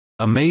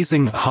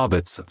Amazing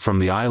hobbits from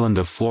the island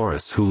of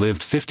Flores who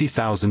lived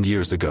 50,000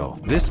 years ago.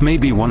 This may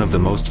be one of the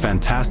most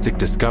fantastic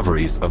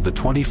discoveries of the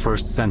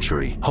 21st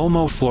century.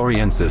 Homo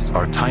floresiensis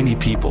are tiny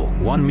people,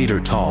 1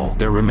 meter tall.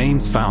 Their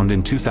remains found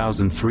in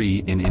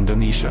 2003 in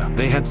Indonesia.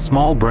 They had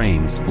small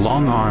brains,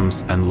 long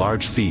arms, and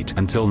large feet.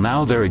 Until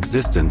now their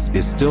existence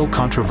is still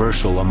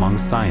controversial among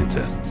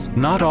scientists.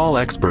 Not all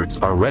experts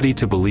are ready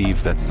to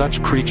believe that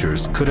such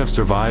creatures could have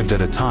survived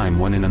at a time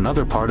when in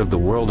another part of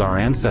the world our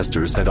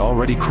ancestors had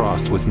already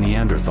crossed with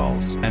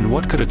Neanderthals. And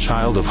what could a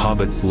child of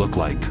hobbits look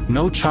like?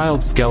 No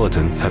child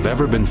skeletons have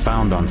ever been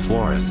found on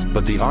Flores,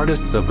 but the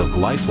artists of the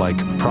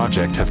Lifelike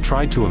project have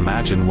tried to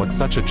imagine what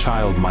such a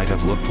child might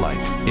have looked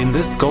like. In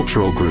this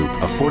sculptural group,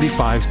 a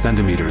 45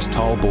 centimeters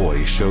tall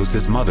boy shows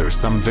his mother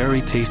some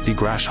very tasty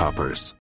grasshoppers.